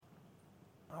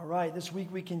All right, this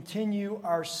week we continue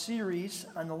our series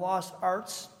on the lost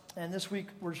arts, and this week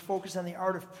we're focused on the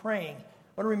art of praying. I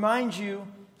want to remind you,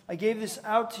 I gave this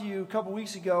out to you a couple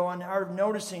weeks ago on the art of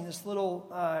noticing, this little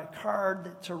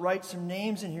card to write some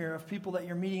names in here of people that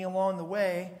you're meeting along the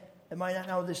way that might not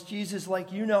know this Jesus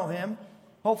like you know him.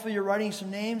 Hopefully you're writing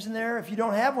some names in there. If you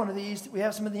don't have one of these, we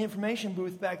have some in the information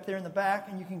booth back there in the back,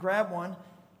 and you can grab one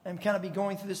and kind of be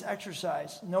going through this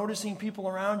exercise, noticing people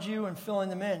around you and filling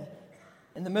them in.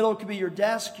 In the middle, it could be your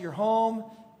desk, your home,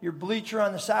 your bleacher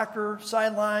on the soccer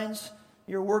sidelines,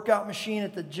 your workout machine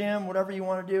at the gym, whatever you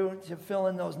want to do to fill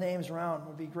in those names around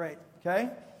would be great. Okay?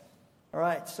 All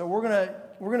right. So we're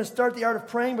gonna start the art of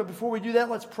praying, but before we do that,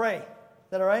 let's pray. Is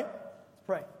that all right? Let's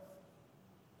pray.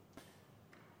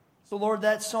 So Lord,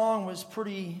 that song was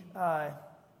pretty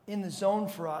in the zone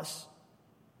for us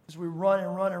because we run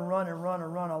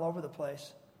all over the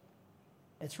place.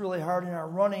 It's really hard in our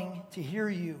running to hear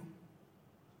you,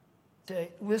 to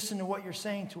listen to what you're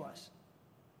saying to us.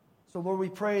 So Lord, we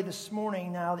pray this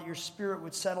morning now that your Spirit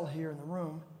would settle here in the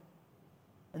room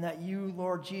and that you,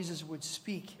 Lord Jesus, would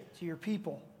speak to your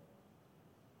people.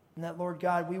 And that, Lord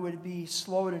God, we would be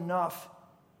slowed enough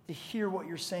to hear what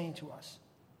you're saying to us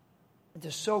and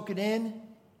to soak it in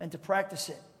and to practice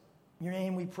it. In your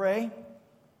name we pray.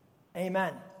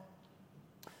 Amen.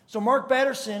 So Mark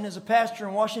Batterson is a pastor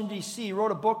in Washington, D.C. He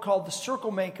wrote a book called The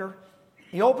Circle Maker.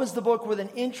 He opens the book with an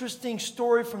interesting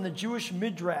story from the Jewish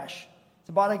Midrash. It's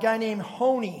about a guy named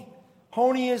Honi.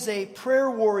 Honi is a prayer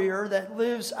warrior that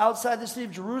lives outside the city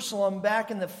of Jerusalem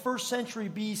back in the 1st century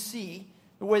B.C.,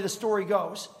 the way the story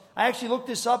goes. I actually looked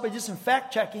this up. I did some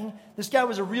fact-checking. This guy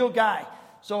was a real guy.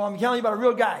 So I'm telling you about a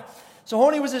real guy. So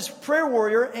Honi was this prayer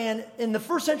warrior, and in the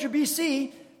 1st century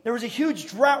B.C., there was a huge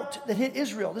drought that hit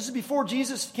Israel. This is before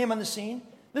Jesus came on the scene.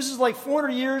 This is like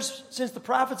 400 years since the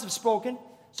prophets have spoken.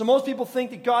 So most people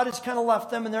think that God has kind of left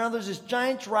them, and there's this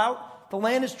giant drought. The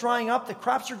land is drying up. The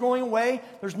crops are going away.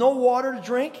 There's no water to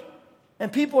drink,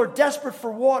 and people are desperate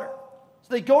for water. So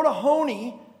they go to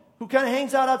Honi, who kind of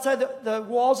hangs out outside the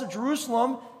walls of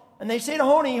Jerusalem, and they say to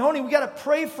Honi, we got to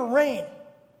pray for rain.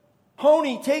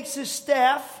 Honi takes his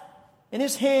staff in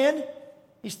his hand.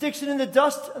 He sticks it in the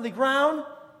dust of the ground,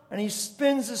 and he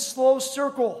spins a slow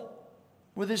circle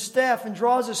with his staff and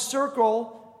draws a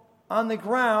circle on the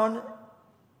ground,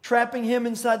 trapping him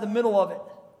inside the middle of it.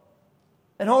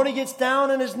 And Honi gets down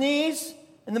on his knees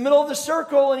in the middle of the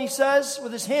circle, and he says,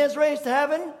 with his hands raised to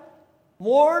heaven,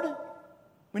 Lord,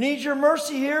 we need your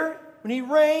mercy here. We need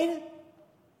rain.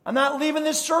 I'm not leaving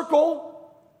this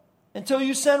circle until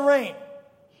you send rain.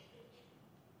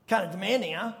 Kind of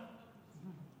demanding, huh?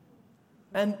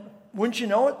 And wouldn't you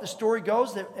know it, the story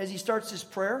goes that as he starts his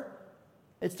prayer,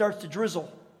 it starts to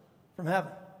drizzle from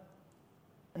heaven.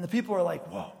 And the people are like,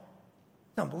 whoa.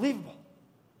 Unbelievable.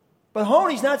 But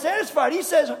Honi's not satisfied. He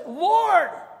says, Lord,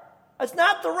 that's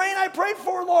not the rain I prayed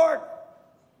for, Lord.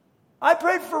 I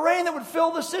prayed for rain that would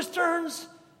fill the cisterns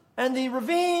and the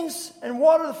ravines and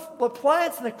water the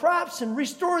plants and the crops and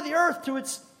restore the earth to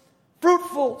its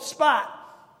fruitful spot.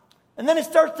 And then it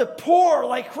starts to pour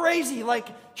like crazy,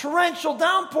 like torrential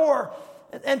downpour.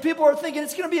 And people are thinking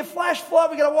it's going to be a flash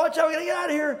flood. We got to watch out. We got to get out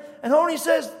of here. And Honi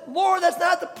says, Lord, that's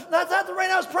not the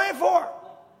rain I was praying for.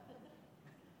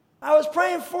 I was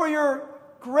praying for your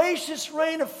gracious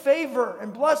rain of favor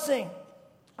and blessing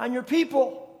on your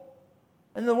people.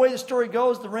 And the way the story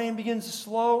goes, the rain begins to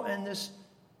slow, and this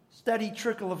steady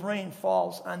trickle of rain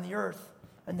falls on the earth.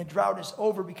 And the drought is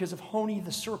over because of Honi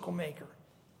the circle maker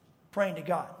praying to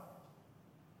God.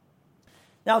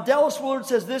 Now, Dallas Willard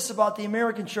says this about the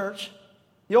American church.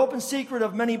 The open secret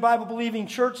of many Bible-believing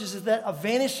churches is that a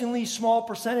vanishingly small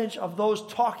percentage of those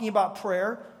talking about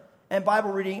prayer and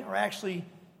Bible reading are actually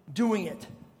doing it.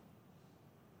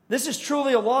 This is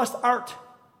truly a lost art,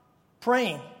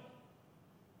 praying.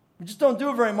 We just don't do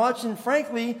it very much, and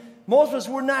frankly, most of us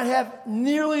would not have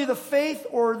nearly the faith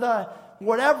or the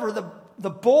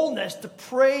boldness to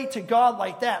pray to God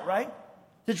like that, right?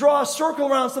 To draw a circle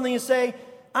around something and say,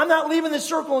 I'm not leaving this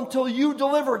circle until you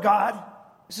deliver, God.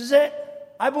 This is it.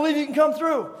 I believe you can come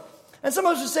through. And some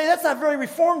of us would say that's not very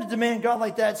reformed to demand God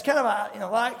like that. It's kind of a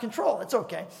lot of control. It's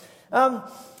okay.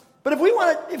 But if we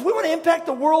want to impact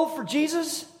the world for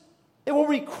Jesus, it will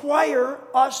require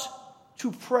us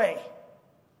to pray.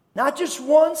 Not just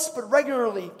once, but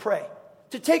regularly pray.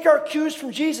 To take our cues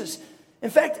from Jesus.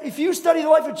 In fact, if you study the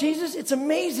life of Jesus, it's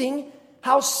amazing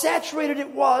how saturated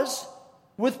it was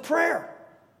with prayer.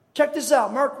 Check this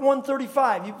out, Mark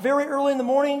 1:35. Very early in the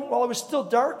morning, while it was still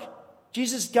dark,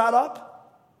 Jesus got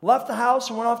up, left the house,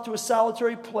 and went off to a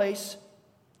solitary place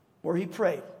where he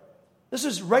prayed. This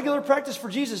is regular practice for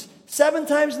Jesus. 7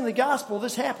 times in the gospel,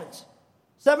 this happens.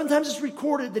 7 times it's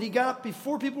recorded that he got up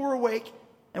before people were awake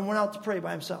and went out to pray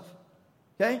by himself.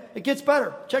 Okay? It gets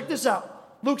better. Check this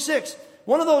out. Luke 6.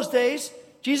 One of those days,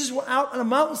 Jesus went out on a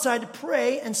mountainside to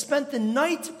pray and spent the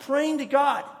night praying to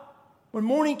God. When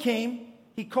morning came,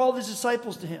 he called his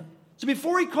disciples to him. So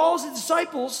before he calls the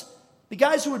disciples, the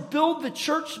guys who would build the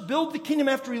church, build the kingdom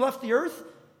after he left the earth,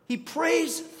 he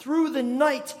prays through the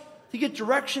night to get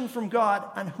direction from God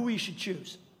on who he should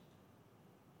choose.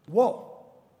 Whoa.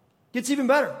 Gets even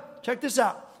better. Check this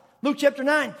out. Luke chapter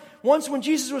 9. Once when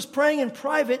Jesus was praying in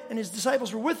private and his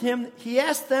disciples were with him, he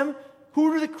asked them,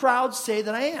 "Who do the crowds say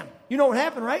that I am?" You know what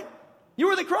happened, right? You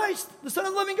are the Christ, the Son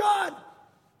of the living God.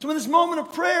 So in this moment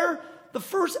of prayer, the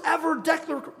first ever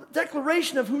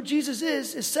declaration of who Jesus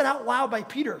is said out loud by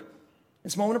Peter.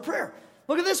 This moment of prayer.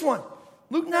 Look at this one.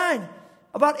 Luke 9.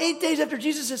 About 8 days after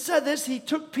Jesus had said this, he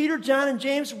took Peter, John, and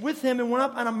James with him and went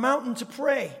up on a mountain to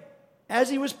pray. As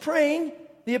he was praying,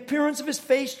 the appearance of his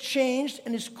face changed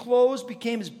and his clothes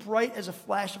became as bright as a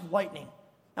flash of lightning.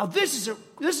 Now this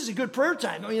is a good prayer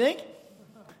time, don't you think?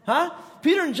 Huh?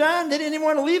 Peter and John, they didn't even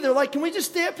want to leave. They're like, "Can we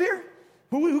just stay up here?"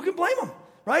 Who can blame them?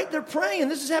 Right? They're praying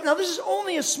and this is happening. Now this is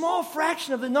only a small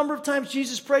fraction of the number of times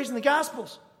Jesus prays in the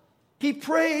Gospels. He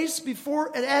prays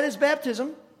before and at his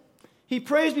baptism. He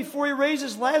prays before he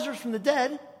raises Lazarus from the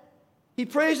dead. He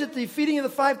prays at the feeding of the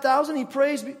 5,000. He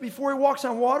prays before he walks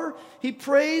on water. He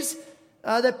prays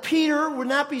that Peter would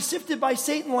not be sifted by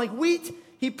Satan like wheat.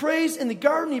 He prays in the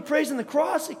garden. He prays in the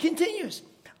cross. It continues.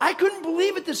 I couldn't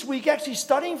believe it this week actually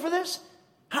studying for this.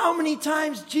 How many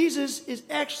times Jesus is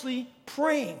actually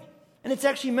praying. And it's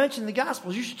actually mentioned in the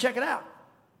Gospels. You should check it out.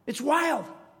 It's wild.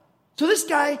 So this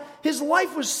guy, his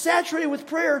life was saturated with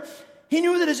prayer. He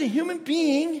knew that as a human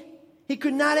being, he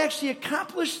could not actually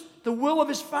accomplish the will of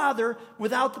his Father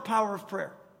without the power of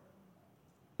prayer.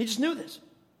 He just knew this.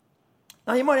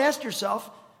 Now you might ask yourself,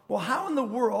 well, how in the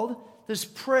world does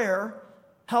prayer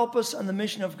help us on the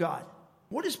mission of God?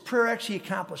 What does prayer actually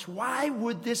accomplish? Why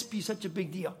would this be such a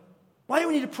big deal? Why do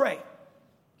we need to pray?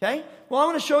 Okay? Well, I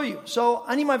want to show you. So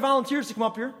I need my volunteers to come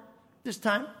up here this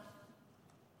time.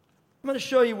 I'm going to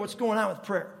show you what's going on with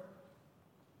prayer.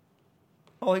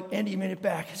 Oh, Andy, you made it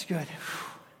back. It's good.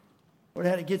 Would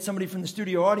have had to get somebody from the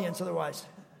studio audience otherwise.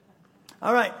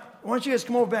 All right. Why don't you guys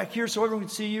come over back here so everyone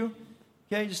can see you?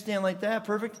 Okay, just stand like that.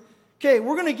 Perfect. Okay,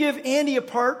 we're going to give Andy a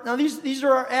part. Now, these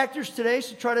are our actors today,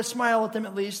 so try to smile at them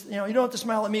at least. You know, you don't have to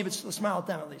smile at me, but smile at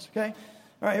them at least, okay?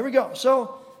 All right, here we go.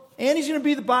 So, Andy's going to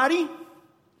be the body.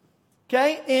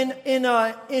 Okay?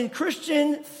 In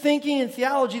Christian thinking and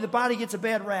theology, the body gets a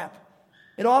bad rap.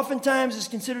 It oftentimes is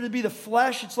considered to be the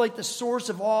flesh. It's like the source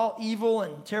of all evil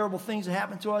and terrible things that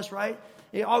happen to us, right?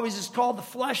 It always is called the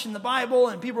flesh in the Bible,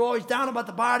 and people are always down about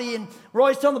the body, and we're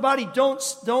always telling the body, don't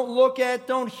look at,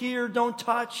 don't hear, don't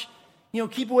touch,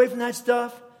 keep away from that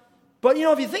stuff. But,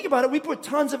 if you think about it, we put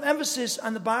tons of emphasis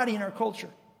on the body in our culture.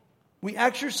 We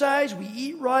exercise, we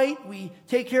eat right, we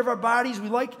take care of our bodies, we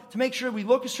like to make sure we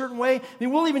look a certain way. I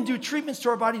mean, we'll even do treatments to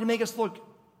our body to make us look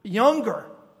younger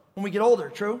when we get older,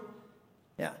 true?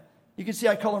 Yeah. You can see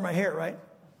I color my hair, right?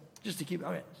 Just to keep,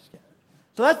 okay.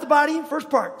 So that's the body, first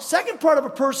part. Second part of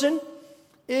a person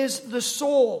is the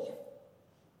soul.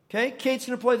 Okay, Kate's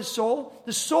going to play the soul.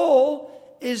 The soul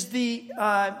is the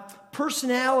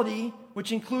personality,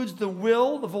 which includes the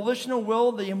will, the volitional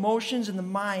will, the emotions, and the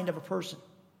mind of a person.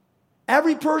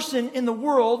 Every person in the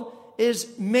world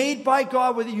is made by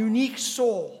God with a unique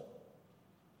soul.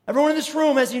 Everyone in this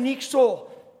room has a unique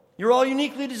soul. You're all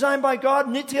uniquely designed by God,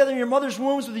 knit together in your mother's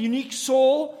wombs with a unique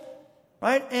soul,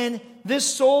 right? And this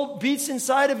soul beats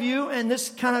inside of you, and this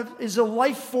kind of is a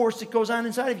life force that goes on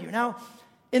inside of you. Now,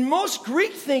 in most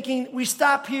Greek thinking, we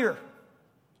stop here.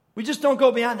 We just don't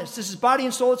go beyond this. This is body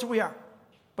and soul, that's what we are.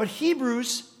 But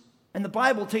Hebrews and the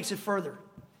Bible takes it further.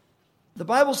 The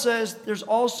Bible says there's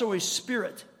also a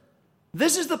spirit.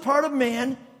 This is the part of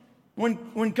man,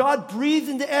 when God breathed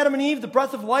into Adam and Eve the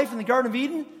breath of life in the Garden of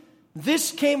Eden,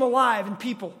 this came alive in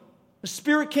people. The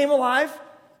spirit came alive.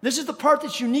 This is the part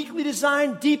that's uniquely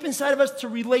designed deep inside of us to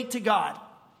relate to God.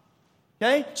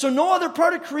 Okay? So no other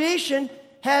part of creation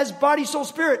has body, soul,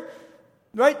 spirit.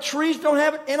 Right? Trees don't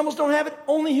have it. Animals don't have it.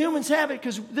 Only humans have it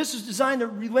because this is designed to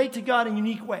relate to God in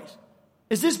unique ways.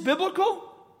 Is this biblical?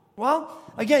 Well,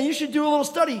 again, you should do a little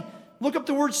study. Look up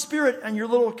the word spirit on your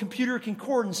little computer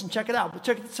concordance and check it out. But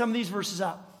check some of these verses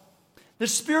out. The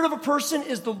spirit of a person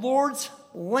is the Lord's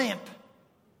lamp,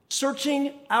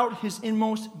 searching out his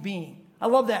inmost being. I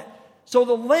love that. So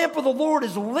the lamp of the Lord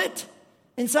is lit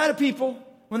inside of people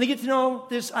when they get to know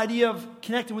this idea of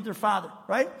connecting with their Father,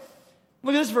 right?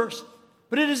 Look at this verse.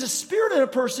 But it is a spirit in a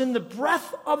person, the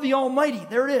breath of the Almighty,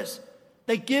 there it is,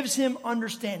 that gives him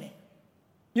understanding.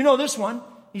 You know this one.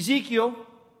 Ezekiel,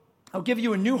 I'll give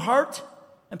you a new heart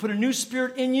and put a new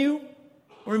spirit in you.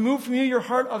 I'll remove from you your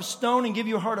heart of stone and give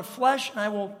you a heart of flesh, and I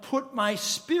will put my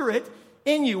spirit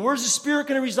in you. Where's the spirit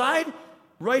going to reside?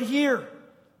 Right here.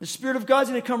 The Spirit of God's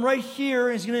going to come right here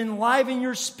and He's going to enliven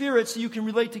your spirit so you can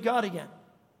relate to God again.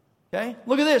 Okay?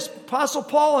 Look at this. Apostle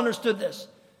Paul understood this.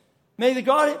 May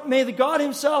God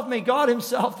Himself,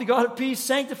 the God of peace,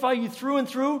 sanctify you through and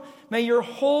through. May your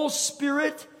whole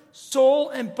spirit, soul,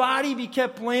 and body be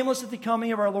kept blameless at the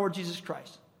coming of our Lord Jesus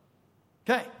Christ.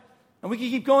 Okay. And we can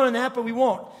keep going on that, but we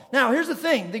won't. Now, here's the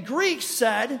thing. The Greeks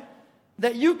said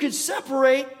that you could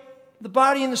separate the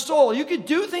body and the soul. You could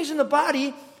do things in the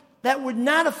body that would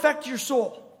not affect your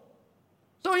soul.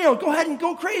 So, go ahead and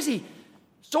go crazy.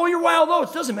 Sow your wild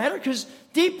oats. Doesn't matter, because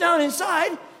deep down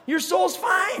inside, your soul's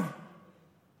fine.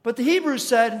 But the Hebrews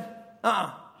said,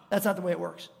 that's not the way it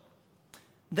works.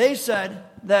 They said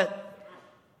that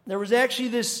there was actually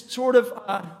this sort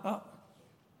of,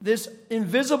 this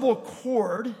invisible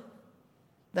cord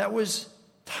that was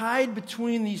tied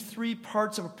between these three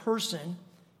parts of a person,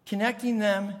 connecting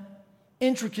them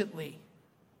intricately.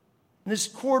 And this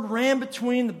cord ran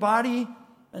between the body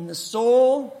and the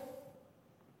soul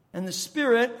and the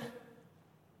spirit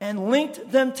and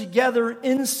linked them together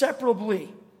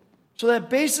inseparably. So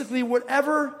that basically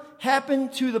whatever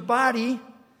happened to the body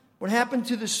would happen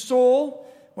to the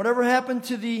soul, whatever happened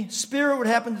to the spirit would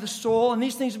happen to the soul, and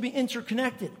these things would be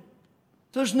interconnected.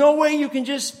 So there's no way you can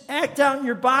just act out in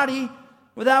your body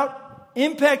without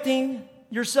impacting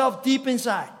yourself deep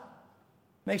inside.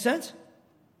 Make sense?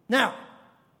 Now,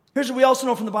 here's what we also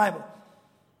know from the Bible.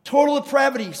 Total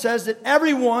depravity says that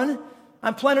everyone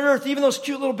on planet Earth, even those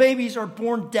cute little babies, are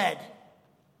born dead.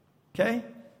 Okay?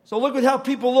 So look at how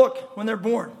people look when they're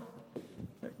born.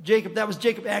 Jacob, that was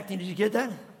Jacob acting. Did you get that?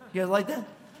 You guys like that?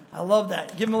 I love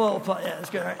that. Give him a little applause. Yeah, that's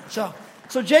good. All right.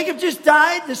 So Jacob just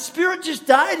died. The spirit just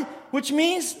died, which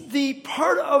means the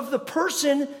part of the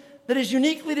person that is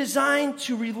uniquely designed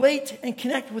to relate and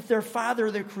connect with their Father,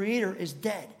 their Creator, is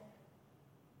dead.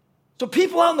 So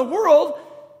people out in the world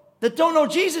that don't know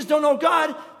Jesus, don't know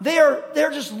God,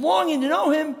 they're just longing to know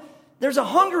Him. There's a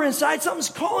hunger inside. Something's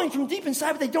calling from deep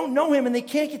inside, but they don't know Him and they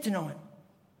can't get to know Him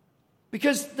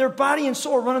because their body and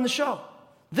soul are running the show.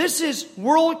 This is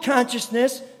world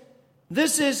consciousness.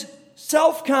 This is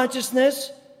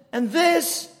self-consciousness. And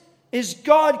this is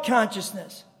God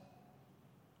consciousness.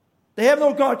 They have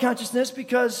no God consciousness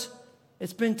because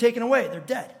it's been taken away. They're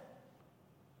dead.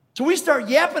 So we start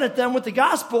yapping at them with the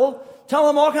gospel, telling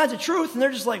them all kinds of truth, and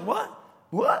they're just like, what?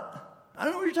 What? I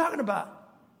don't know what you're talking about.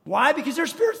 Why? Because their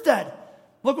spirit's dead.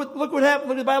 Look what happened.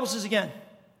 Look what the Bible says again.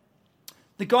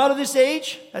 The God of this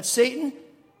age, that's Satan,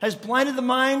 has blinded the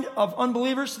mind of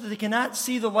unbelievers so that they cannot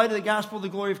see the light of the gospel of the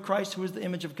glory of Christ, who is the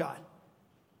image of God.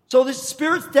 So this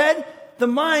spirit's dead. The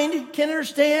mind can't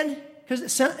understand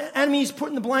because the enemy's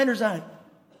putting the blinders on it.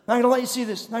 Not going to let you see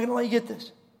this. Not going to let you get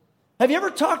this. Have you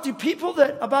ever talked to people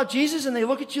about Jesus and they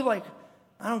look at you like,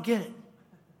 I don't get it?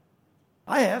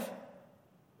 I have.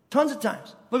 Tons of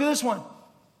times. Look at this one.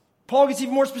 Paul gets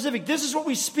even more specific. This is what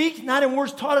we speak, not in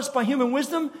words taught us by human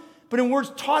wisdom, but in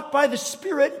words taught by the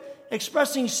Spirit,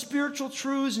 expressing spiritual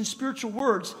truths and spiritual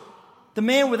words. The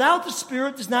man without the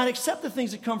Spirit does not accept the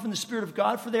things that come from the Spirit of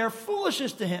God, for they are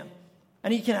foolishness to him,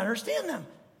 and he cannot understand them,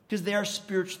 because they are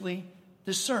spiritually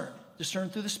discerned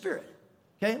through the Spirit.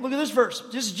 Okay, look at this verse.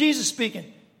 This is Jesus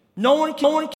speaking. No one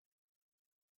can.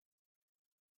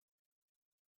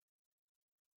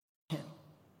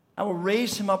 I will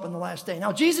raise him up in the last day.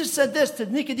 Now, Jesus said this to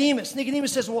Nicodemus.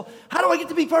 Nicodemus says, well, how do I get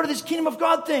to be part of this kingdom of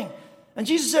God thing? And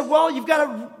Jesus said, well, you've got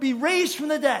to be raised from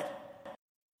the dead.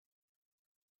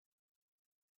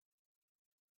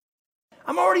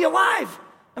 I'm already alive.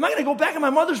 Am I going to go back in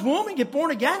my mother's womb and get born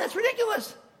again? That's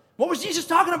ridiculous. What was Jesus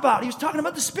talking about? He was talking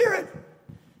about the Spirit.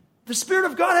 The Spirit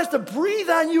of God has to breathe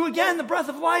on you again, the breath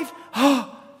of life.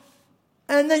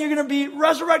 And then you're going to be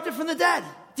resurrected from the dead.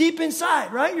 Deep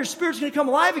inside, right? Your spirit's going to come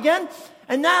alive again.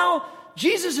 And now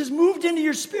Jesus has moved into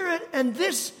your spirit, and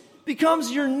this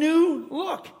becomes your new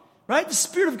look, right? The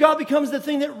Spirit of God becomes the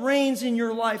thing that reigns in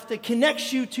your life, that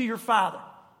connects you to your Father.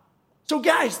 So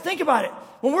guys, think about it.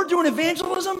 When we're doing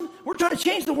evangelism, we're trying to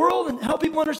change the world and help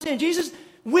people understand Jesus.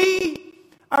 We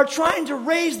are trying to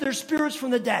raise their spirits from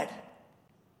the dead.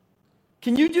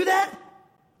 Can you do that?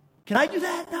 Can I do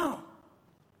that? No.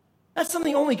 That's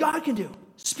something only God can do.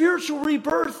 Spiritual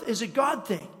rebirth is a God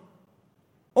thing.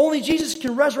 Only Jesus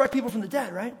can resurrect people from the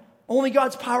dead, right? Only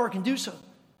God's power can do so.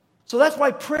 So that's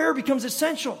why prayer becomes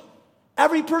essential.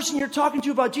 Every person you're talking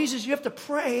to about Jesus, you have to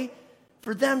pray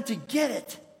for them to get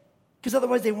it, because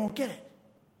otherwise they won't get it.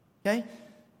 Okay?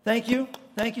 Thank you.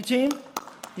 Thank you, team.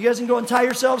 You guys can go and tie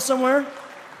yourselves somewhere?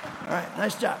 All right,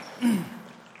 nice job.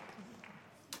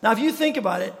 Now, if you think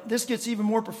about it, this gets even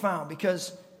more profound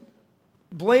because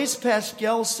Blaise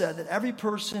Pascal said that every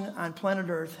person on planet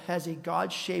Earth has a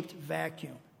God-shaped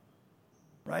vacuum,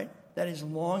 right? That is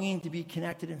longing to be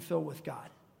connected and filled with God.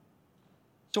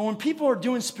 So when people are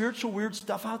doing spiritual weird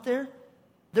stuff out there,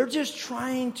 they're just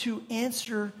trying to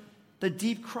answer the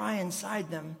deep cry inside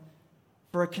them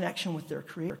for a connection with their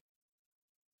Creator.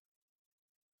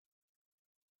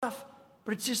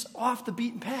 But it's just off the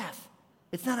beaten path.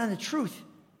 It's not on the truth.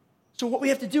 So what we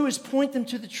have to do is point them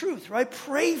to the truth, right?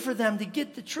 Pray for them to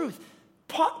get the truth.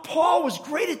 Paul was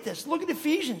great at this. Look at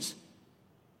Ephesians.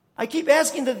 I keep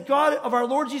asking that the God of our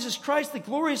Lord Jesus Christ, the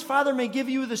glorious Father, may give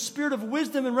you the spirit of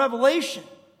wisdom and revelation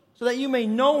so that you may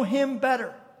know him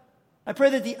better. I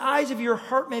pray that the eyes of your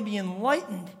heart may be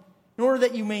enlightened in order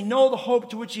that you may know the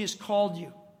hope to which he has called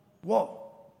you. Whoa.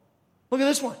 Look at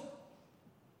this one.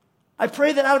 I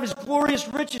pray that out of his glorious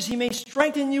riches he may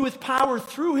strengthen you with power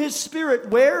through his Spirit.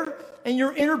 Where? In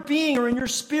your inner being or in your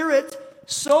spirit,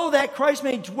 so that Christ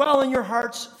may dwell in your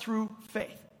hearts through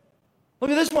faith.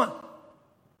 Look at this one.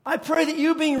 I pray that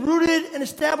you, being rooted and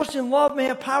established in love, may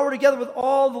have power together with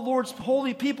all the Lord's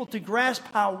holy people to grasp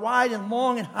how wide and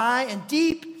long and high and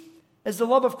deep is the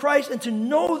love of Christ, and to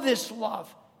know this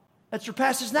love that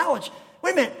surpasses knowledge.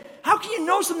 Wait a minute. How can you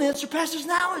know something that surpasses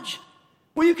knowledge?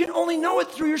 Well, you can only know it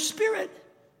through your spirit,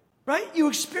 right? You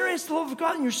experience the love of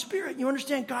God in your spirit. You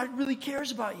understand God really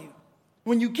cares about you.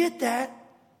 When you get that,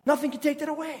 nothing can take that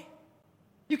away.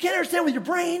 You can't understand with your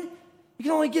brain. You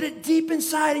can only get it deep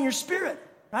inside in your spirit,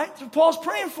 right? That's what Paul's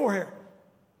praying for here.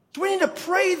 So we need to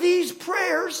pray these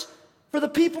prayers for the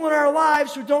people in our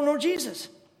lives who don't know Jesus,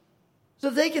 so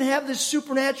that they can have this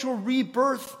supernatural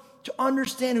rebirth to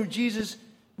understand who Jesus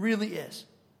really is,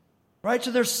 right?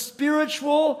 So their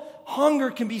spiritual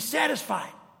hunger can be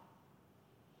satisfied.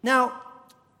 Now,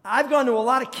 I've gone to a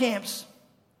lot of camps,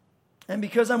 and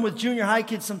because I'm with junior high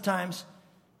kids sometimes,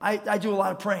 I do a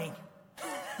lot of praying.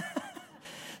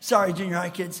 Sorry, junior high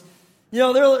kids. You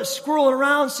know, they're squirreling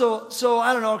around, so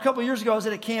I don't know, a couple of years ago I was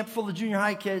at a camp full of junior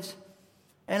high kids,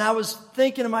 and I was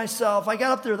thinking to myself, I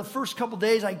got up there the first couple of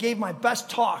days, I gave my best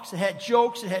talks. It had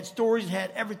jokes, it had stories, it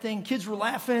had everything. Kids were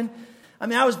laughing. I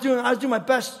mean, I was doing my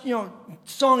best,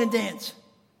 song and dance.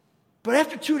 But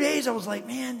after 2 days, I was like,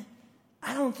 man,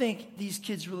 I don't think these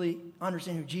kids really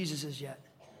understand who Jesus is yet.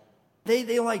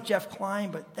 They like Jeff Klein,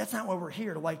 but that's not why we're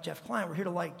here to like Jeff Klein. We're here to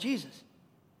like Jesus.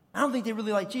 I don't think they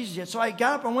really like Jesus yet. So I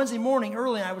got up on Wednesday morning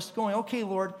early, and I was going, okay,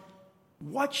 Lord,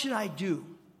 what should I do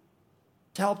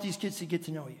to help these kids to get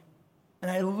to know you? And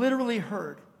I literally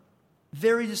heard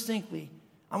very distinctly,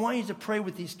 I want you to pray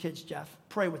with these kids, Jeff.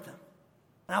 Pray with them.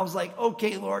 And I was like,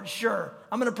 okay, Lord, sure.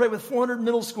 I'm going to pray with 400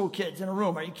 middle school kids in a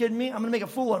room. Are you kidding me? I'm going to make a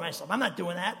fool of myself. I'm not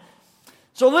doing that.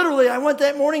 So literally, I went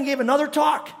that morning and gave another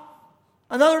talk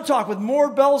with more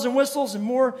bells and whistles and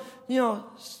more,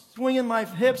 swinging my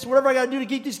hips, whatever I got to do to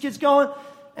keep these kids going.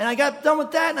 And I got done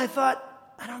with that, and I thought,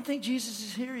 I don't think Jesus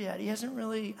is here yet. He hasn't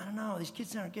really, I don't know, these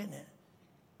kids aren't getting it.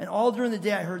 And all during the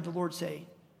day, I heard the Lord say,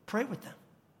 pray with them.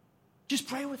 Just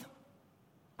pray with them.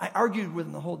 I argued with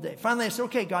him the whole day. Finally, I said,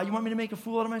 okay, God, you want me to make a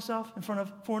fool out of myself in front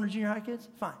of 400 junior high kids?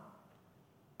 Fine.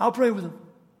 I'll pray with them.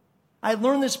 I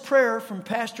learned this prayer from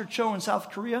Pastor Cho in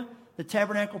South Korea, the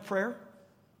tabernacle prayer.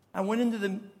 I went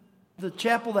into the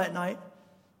chapel that night,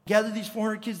 gathered these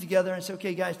 400 kids together, and I said,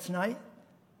 okay, guys, tonight,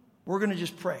 we're going to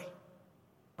just pray.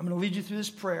 I'm going to lead you through this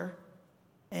prayer,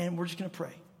 and we're just going to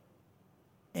pray.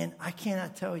 And I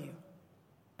cannot tell you.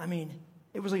 I mean,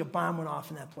 it was like a bomb went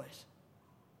off in that place.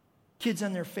 Kids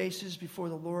on their faces before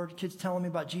the Lord, kids telling me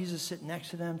about Jesus sitting next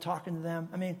to them, talking to them.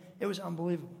 I mean, it was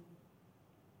unbelievable.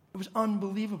 It was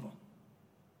unbelievable.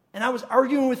 And I was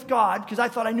arguing with God because I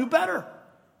thought I knew better.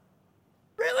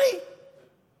 Really?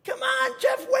 Come on,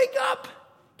 Jeff, wake up.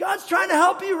 God's trying to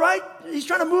help you, right? He's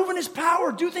trying to move in his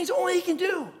power, do things only he can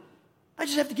do. I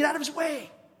just have to get out of his way.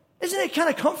 Isn't it kind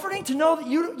of comforting to know that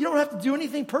you don't have to do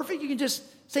anything perfect? You can just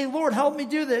say, Lord, help me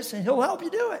do this, and he'll help you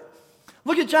do it.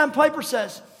 Look at John Piper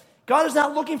says, God is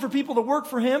not looking for people to work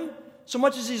for him so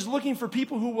much as he's looking for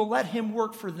people who will let him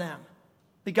work for them.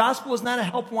 The gospel is not a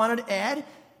help-wanted ad.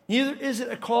 Neither is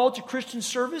it a call to Christian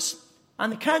service. On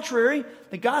the contrary,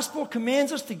 the gospel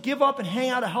commands us to give up and hang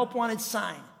out a help-wanted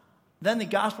sign. Then the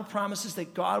gospel promises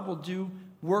that God will do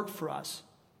work for us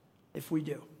if we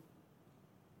do.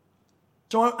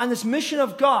 So on this mission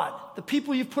of God, the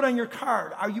people you've put on your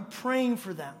card, are you praying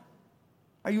for them?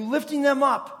 Are you lifting them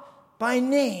up by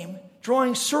name,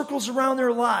 drawing circles around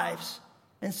their lives,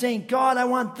 and saying, God, I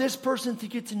want this person to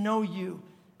get to know you.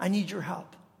 I need your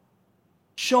help.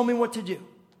 Show me what to do.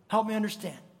 Help me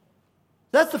understand.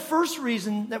 That's the first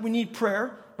reason that we need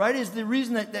prayer, right? Is the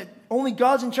reason that only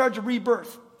God's in charge of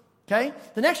rebirth. Okay?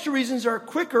 The next two reasons are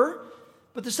quicker,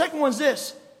 but the second one's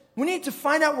this. We need to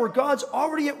find out where God's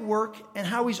already at work and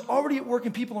how he's already at work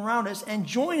in people around us and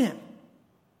join him.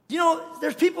 You know,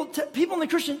 there's people in the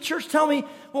Christian church tell me,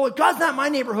 well, God's not in my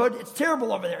neighborhood. It's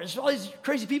terrible over there. There's all these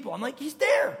crazy people. I'm like, he's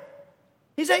there.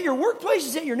 He's at your workplace.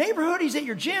 He's at your neighborhood. He's at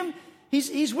your gym.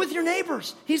 He's with your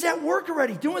neighbors. He's at work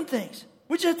already doing things.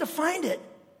 We just have to find it.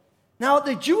 Now,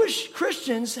 the Jewish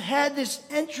Christians had this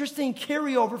interesting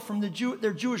carryover from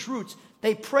their Jewish roots.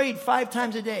 They prayed 5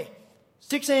 times a day.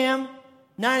 6 a.m.,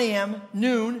 9 a.m.,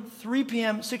 noon, 3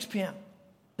 p.m., 6 p.m.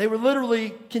 They were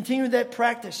literally continuing that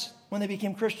practice when they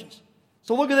became Christians.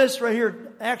 So look at this right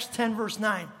here, Acts 10, verse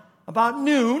 9. About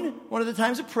noon, one of the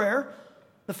times of prayer,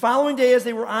 the following day as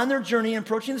they were on their journey and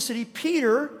approaching the city,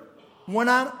 Peter went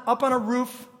up on a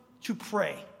roof to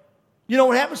pray. You know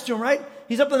what happens to him, right?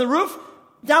 He's up on the roof.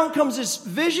 Down comes this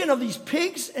vision of these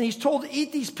pigs, and he's told to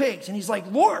eat these pigs. And he's like,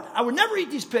 Lord, I would never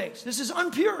eat these pigs. This is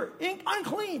impure,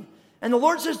 unclean. And the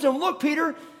Lord says to him, look,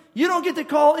 Peter, you don't get to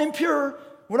call impure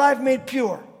what I've made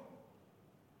pure.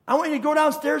 I want you to go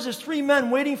downstairs. There's 3 men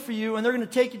waiting for you, and they're going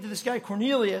to take you to this guy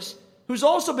Cornelius, who's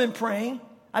also been praying.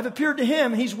 I've appeared to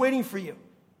him, and he's waiting for you.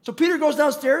 So Peter goes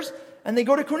downstairs, and they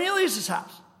go to Cornelius'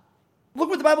 house. Look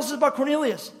what the Bible says about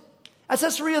Cornelius. At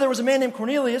Caesarea, there was a man named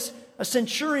Cornelius, a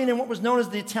centurion in what was known as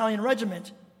the Italian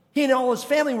regiment. He and all his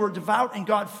family were devout and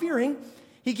God-fearing.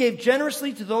 He gave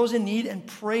generously to those in need and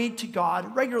prayed to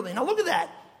God regularly. Now look at that.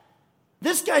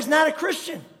 This guy's not a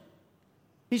Christian.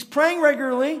 He's praying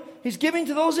regularly. He's giving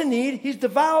to those in need. He's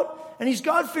devout, and he's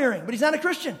God-fearing, but he's not a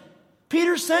Christian.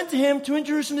 Peter sent to him to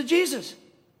introduce him to Jesus.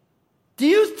 Do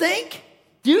you think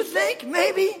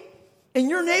maybe in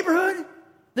your neighborhood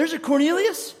there's a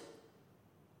Cornelius?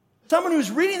 Someone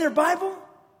who's reading their Bible,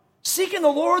 seeking the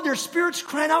Lord, their spirit's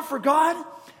crying out for God,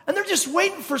 and they're just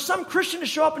waiting for some Christian to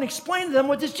show up and explain to them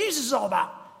what this Jesus is all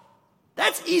about.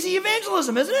 That's easy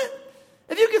evangelism, isn't it?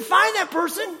 If you could find that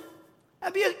person,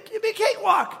 it'd be a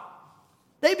cakewalk.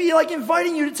 They'd be like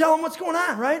inviting you to tell them what's going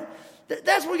on, right?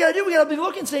 That's what we got to do. We got to be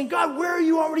looking, saying, God, where are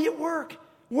you already at work?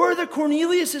 Where are the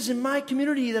Corneliuses in my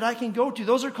community that I can go to?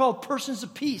 Those are called persons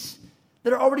of peace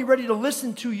that are already ready to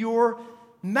listen to your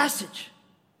message.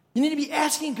 You need to be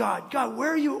asking God, where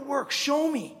are you at work? Show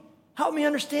me. Help me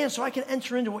understand so I can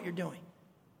enter into what you're doing.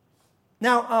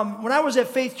 Now, when I was at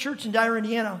Faith Church in Dyer,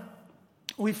 Indiana,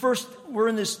 we first were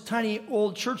in this tiny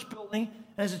old church building.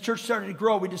 And as the church started to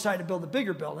grow, we decided to build a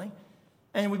bigger building.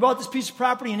 And we bought this piece of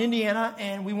property in Indiana,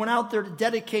 and we went out there to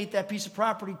dedicate that piece of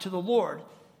property to the Lord.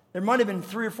 There might have been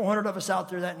 300 or 400 of us out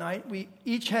there that night. We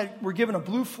each were given a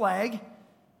blue flag,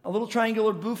 a little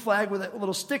triangular blue flag with a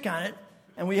little stick on it.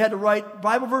 And we had to write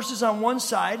Bible verses on one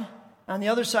side. On the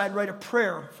other side, write a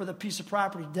prayer for the piece of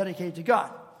property dedicated to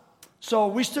God. So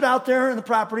we stood out there in the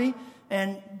property,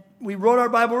 and we wrote our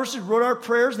Bible verses, wrote our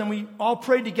prayers, then we all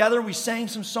prayed together. We sang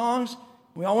some songs.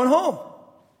 We all went home.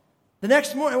 The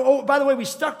next morning, oh, by the way, we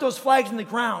stuck those flags in the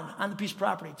ground on the piece of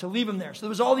property to leave them there. So there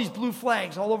was all these blue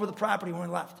flags all over the property when we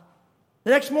left.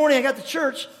 The next morning, I got to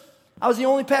church. I was the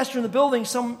only pastor in the building.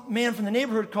 Some man from the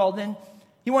neighborhood called in.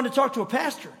 He wanted to talk to a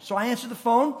pastor. So I answered the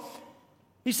phone.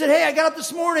 He said, hey, I got up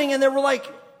this morning, and there were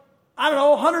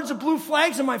hundreds of blue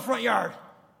flags in my front yard.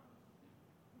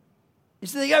 He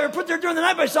said, they got put there during the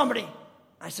night by somebody.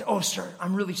 I said, oh, sir,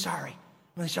 I'm really sorry.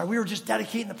 I'm really sorry. We were just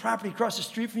dedicating the property across the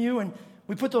street from you, and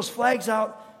we put those flags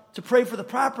out to pray for the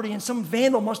property, and some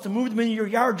vandal must have moved them into your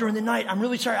yard during the night. I'm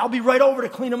really sorry. I'll be right over to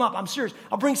clean them up. I'm serious.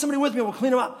 I'll bring somebody with me. We'll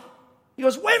clean them up. He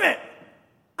goes, wait a minute.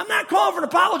 I'm not calling for an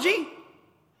apology.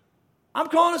 I'm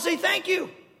calling to say thank you.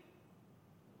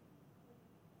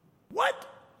 What?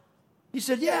 He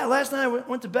said, yeah, last night I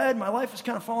went to bed. My life was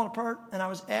kind of falling apart, and I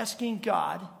was asking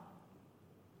God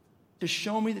to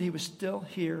show me that he was still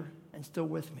here and still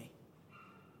with me.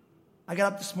 I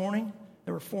got up this morning.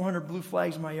 There were 400 blue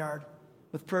flags in my yard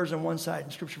with prayers on one side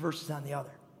and scripture verses on the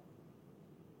other.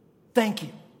 Thank you.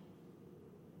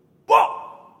 Whoa!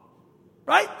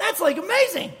 Right? That's like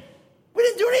amazing. We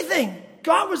didn't do anything.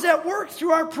 God was at work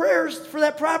through our prayers for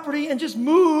that property and just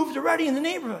moved already in the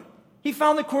neighborhood. He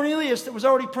found the Cornelius that was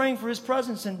already praying for his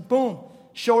presence and boom,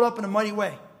 showed up in a mighty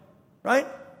way. Right?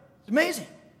 It's amazing.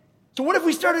 So what if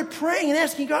we started praying and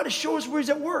asking God to show us where he's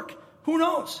at work? Who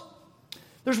knows?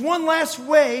 There's one last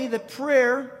way that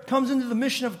prayer comes into the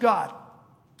mission of God.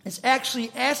 It's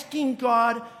actually asking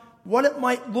God what it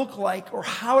might look like or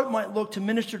how it might look to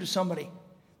minister to somebody.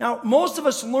 Now, most of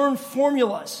us learn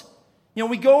formulas. You know,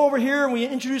 we go over here and we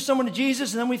introduce someone to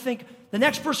Jesus, and then we think the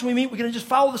next person we meet, we're going to just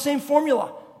follow the same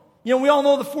formula. You know, we all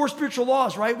know the 4 spiritual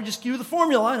laws, right? We just do the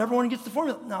formula and everyone gets the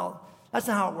formula. No, That's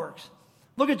not how it works.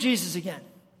 Look at Jesus again.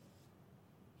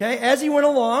 Okay, as he went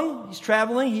along, he's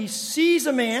traveling, he sees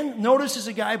a man, notices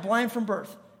a guy blind from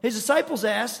birth. His disciples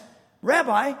ask,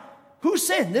 Rabbi, who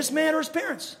sinned, this man or his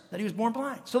parents, that he was born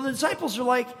blind? So the disciples are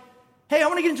like, hey, I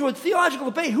want to get into a theological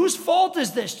debate. Whose fault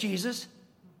is this, Jesus?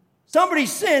 Somebody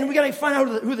sinned. We got to find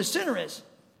out who the sinner is.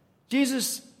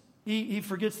 Jesus, he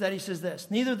forgets that. He says this,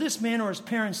 neither this man or his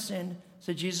parents sinned,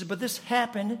 said Jesus, but this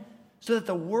happened so that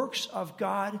the works of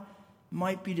God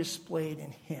might be displayed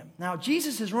in him. Now,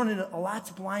 Jesus has run into lots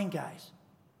of blind guys.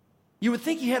 You would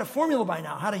think he had a formula by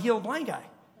now, how to heal a blind guy,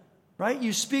 right?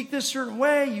 You speak this certain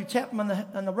way, you tap him on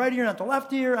the right ear, not the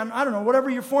left ear. I don't know, whatever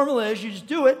your formula is, you just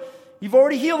do it. You've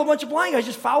already healed a bunch of blind guys.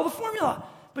 Just follow the formula.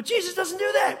 But Jesus doesn't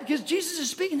do that because Jesus is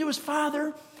speaking to his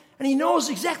Father, and he knows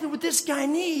exactly what this guy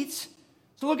needs.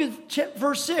 So look at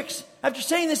verse 6. After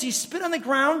saying this, he spit on the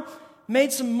ground,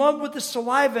 made some mud with the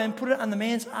saliva, and put it on the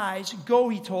man's eyes. Go,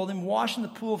 he told him, wash in the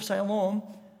pool of Siloam.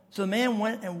 So the man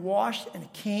went and washed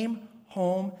and came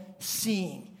home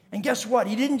seeing. And guess what?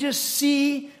 He didn't just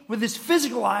see with his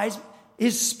physical eyes.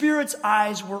 His spirit's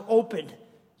eyes were opened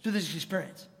through this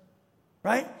experience.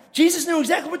 Right? Jesus knew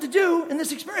exactly what to do in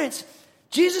this experience.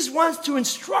 Jesus wants to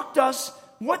instruct us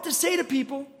what to say to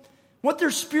people, what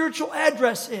their spiritual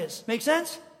address is. Make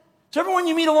sense? So everyone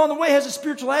you meet along the way has a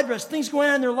spiritual address, things going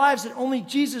on in their lives that only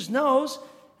Jesus knows, and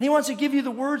he wants to give you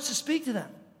the words to speak to them.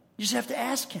 You just have to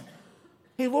ask him,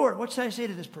 hey, Lord, what should I say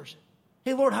to this person?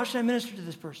 Hey, Lord, how should I minister to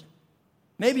this person?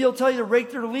 Maybe he'll tell you to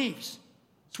rake their leaves,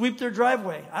 sweep their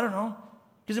driveway. I don't know,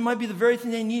 because it might be the very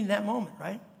thing they need in that moment,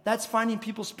 right? That's finding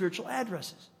people's spiritual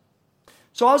addresses.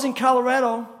 So I was in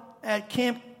Colorado at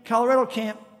Colorado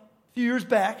Camp a few years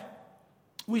back.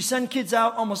 We send kids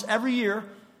out almost every year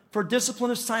for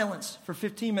discipline of silence for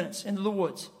 15 minutes into the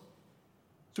woods.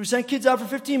 So we sent kids out for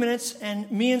 15 minutes, and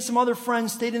me and some other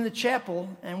friends stayed in the chapel,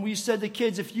 and we said to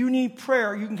kids, if you need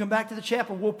prayer, you can come back to the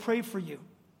chapel. We'll pray for you.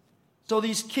 So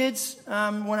these kids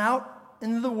went out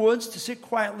into the woods to sit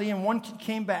quietly, and one kid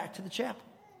came back to the chapel.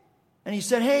 And he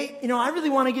said, hey, I really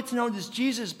want to get to know this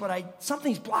Jesus, but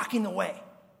something's blocking the way.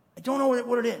 I don't know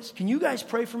what it is. Can you guys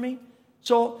pray for me?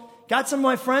 So got some of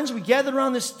my friends. We gathered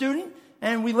around this student,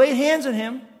 and we laid hands on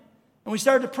him, and we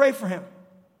started to pray for him.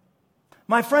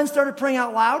 My friends started praying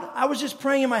out loud. I was just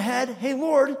praying in my head, hey,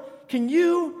 Lord, can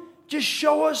you just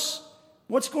show us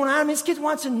what's going on? I mean, this kid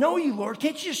wants to know you, Lord.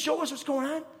 Can't you just show us what's going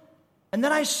on? And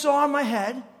then I saw in my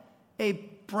head a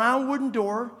brown wooden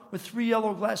door with 3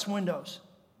 yellow glass windows.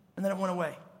 And then it went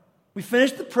away. We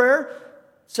finished the prayer,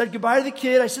 said goodbye to the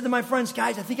kid. I said to my friends,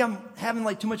 guys, I think I'm having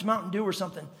like too much Mountain Dew or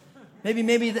something.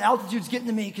 Maybe the altitude's getting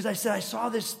to me, because I said I saw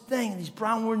this thing, these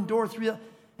brown wooden door,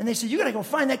 and they said, you got to go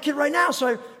find that kid right now. So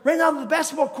I ran out to the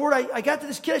basketball court. I got to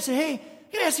this kid. I said, hey,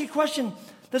 I got to ask you a question.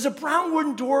 Does a brown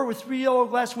wooden door with 3 yellow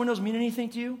glass windows mean anything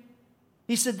to you?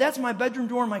 He said, that's my bedroom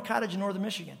door in my cottage in northern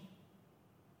Michigan.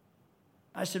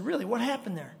 I said, really? What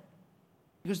happened there?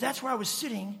 He goes, that's where I was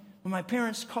sitting when my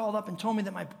parents called up and told me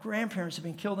that my grandparents had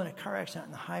been killed in a car accident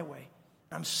on the highway.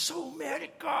 And I'm so mad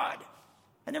at God.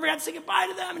 I never got to say goodbye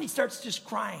to them. And he starts just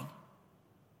crying.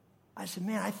 I said,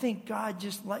 man, I think God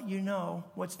just let you know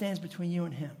what stands between you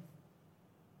and him.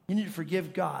 You need to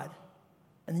forgive God,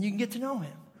 and then you can get to know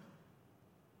him.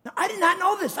 Now, I did not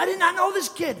know this. I did not know this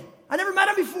kid. I never met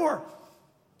him before.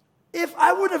 If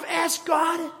I would have asked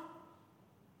God,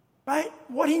 right,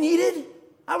 what he needed,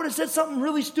 I would have said something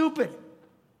really stupid.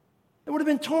 It would have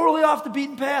been totally off the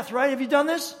beaten path, right? Have you done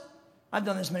this? I've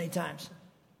done this many times.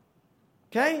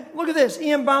 Okay? Look at this.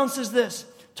 E.M. Bounds says this.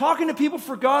 Talking to people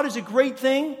for God is a great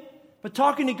thing, but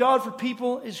talking to God for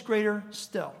people is greater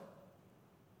still.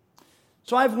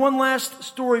 So I have one last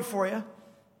story for you.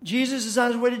 Jesus is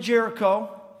on his way to Jericho,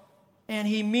 and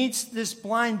he meets this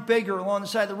blind beggar along the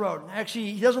side of the road.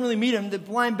 Actually, he doesn't really meet him. The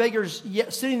blind beggar's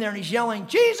sitting there, and he's yelling,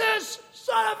 Jesus,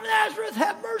 son of Nazareth,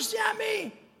 have mercy on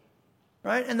me.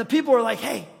 Right? And the people are like,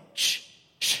 hey, shh,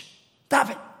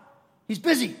 stop it. He's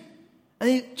busy.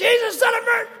 And Jesus, son of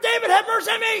David, have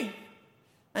mercy on me.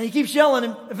 And he keeps yelling,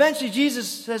 and eventually Jesus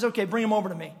says, okay, bring him over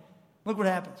to me. Look what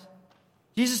happens.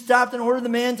 Jesus stopped and ordered the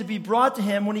man to be brought to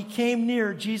him. When he came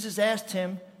near, Jesus asked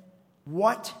him,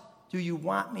 what do you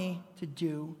want me to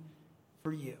do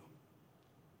for you?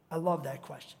 I love that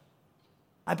question.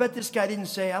 I bet this guy didn't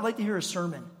say, I'd like to hear a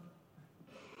sermon.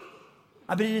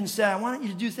 I bet he didn't say, I want you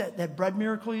to do that bread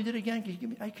miracle you did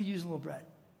again. I could use a little bread.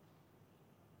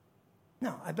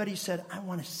 No, I bet he said, I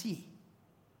want to see.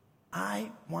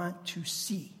 I want to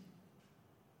see.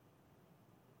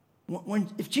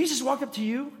 If Jesus walked up to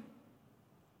you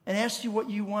and asked you what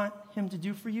you want him to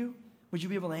do for you, would you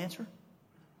be able to answer?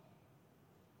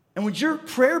 And would your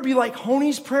prayer be like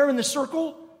Honey's prayer in the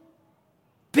circle?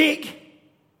 big,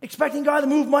 expecting God to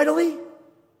move mightily?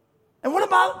 And what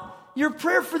about your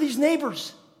prayer for these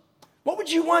neighbors? What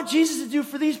would you want Jesus to do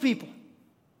for these people?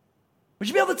 Would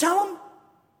you be able to tell them?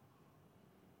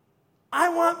 I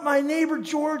want my neighbor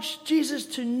George, Jesus,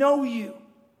 to know you.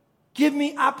 Give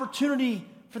me opportunity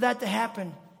for that to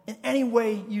happen in any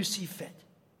way you see fit.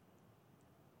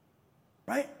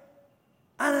 Right?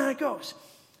 On and on it goes.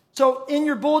 So in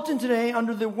your bulletin today,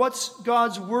 under the What's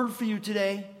God's Word for You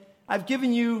today, I've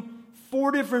given you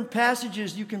 4 different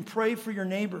passages you can pray for your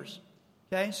neighbors.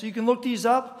 Okay? So you can look these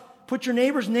up. Put your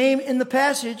neighbor's name in the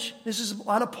passage. This is a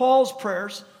lot of Paul's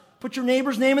prayers. Put your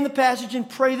neighbor's name in the passage and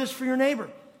pray this for your neighbor.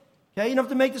 Okay? You don't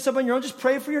have to make this up on your own. Just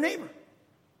pray for your neighbor.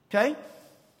 Okay?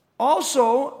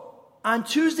 Also, on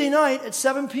Tuesday night at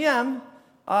 7 p.m.,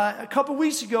 a couple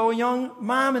weeks ago, a young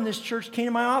mom in this church came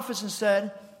to my office and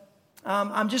said,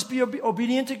 I'm just being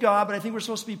obedient to God, but I think we're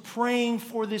supposed to be praying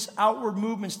for this outward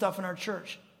movement stuff in our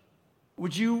church.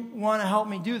 Would you want to help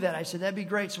me do that? I said, that'd be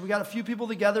great. So we got a few people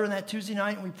together on that Tuesday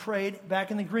night, and we prayed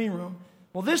back in the green room.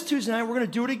 Well, this Tuesday night, we're going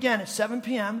to do it again at 7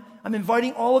 p.m. I'm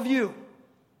inviting all of you.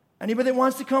 Anybody that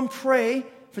wants to come pray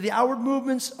for the outward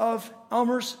movements of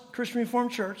Elmhurst Christian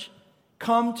Reformed Church,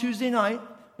 come Tuesday night.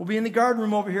 We'll be in the garden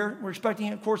room over here. We're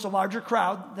expecting, of course, a larger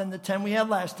crowd than the 10 we had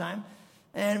last time.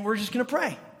 And we're just going to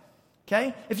pray.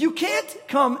 Okay? If you can't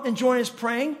come and join us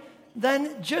praying,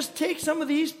 then just take some of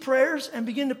these prayers and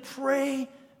begin to pray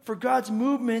for God's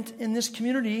movement in this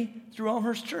community through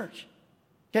Elmhurst Church.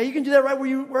 Okay? You can do that right where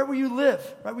you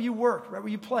live, right where you work, right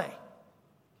where you play.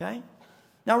 Okay?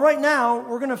 Now, right now,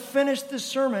 we're going to finish this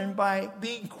sermon by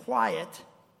being quiet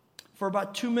for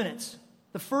about 2 minutes.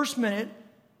 The first minute,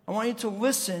 I want you to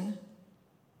listen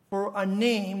for a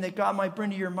name that God might bring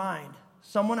to your mind.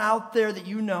 Someone out there that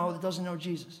you know that doesn't know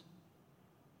Jesus.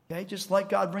 Okay, just let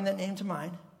God bring that name to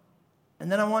mind.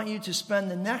 And then I want you to spend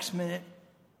the next minute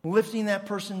lifting that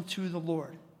person to the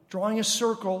Lord, drawing a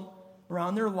circle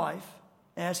around their life,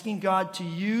 asking God to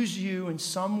use you in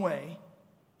some way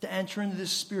to enter into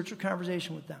this spiritual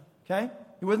conversation with them. Okay?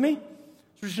 You with me? So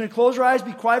we're just going to close our eyes,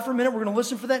 be quiet for a minute. We're going to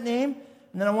listen for that name.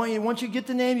 And then I want you, once you get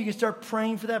the name, you can start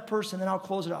praying for that person. Then I'll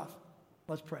close it off.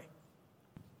 Let's pray.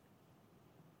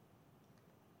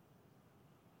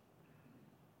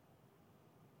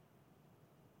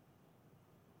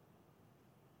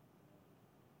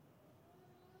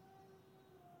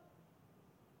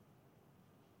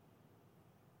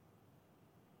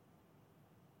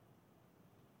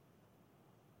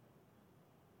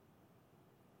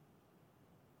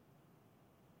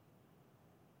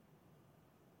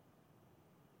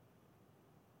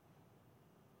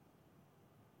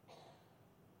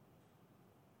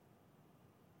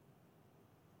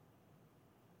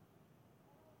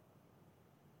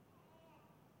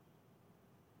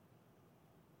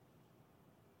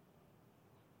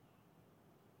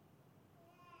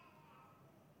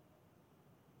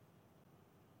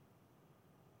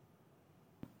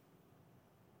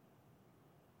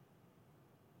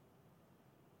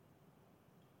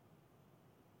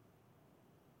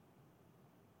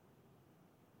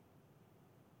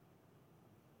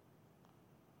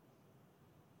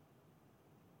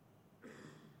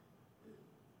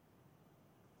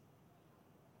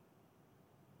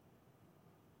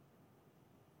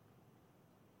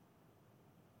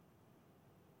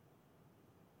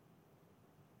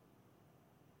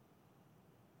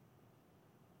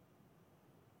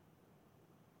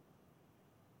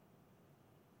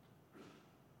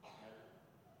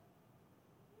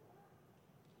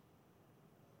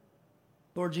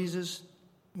 Lord Jesus,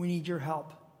 we need your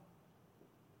help.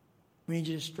 We need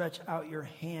you to stretch out your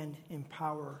hand in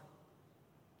power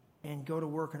and go to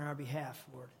work on our behalf,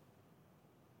 Lord.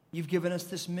 You've given us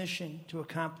this mission to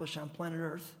accomplish on planet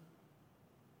Earth.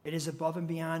 It is above and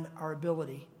beyond our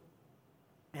ability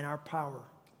and our power.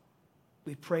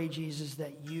 We pray, Jesus,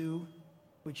 that you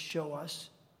would show us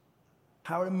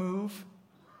how to move,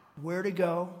 where to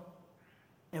go,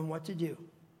 and what to do.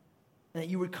 And that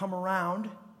you would come around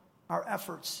our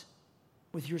efforts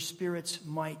with your Spirit's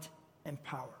might and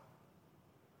power.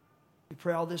 We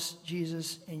pray all this,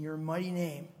 Jesus, in your mighty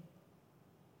name.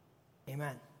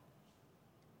 Amen.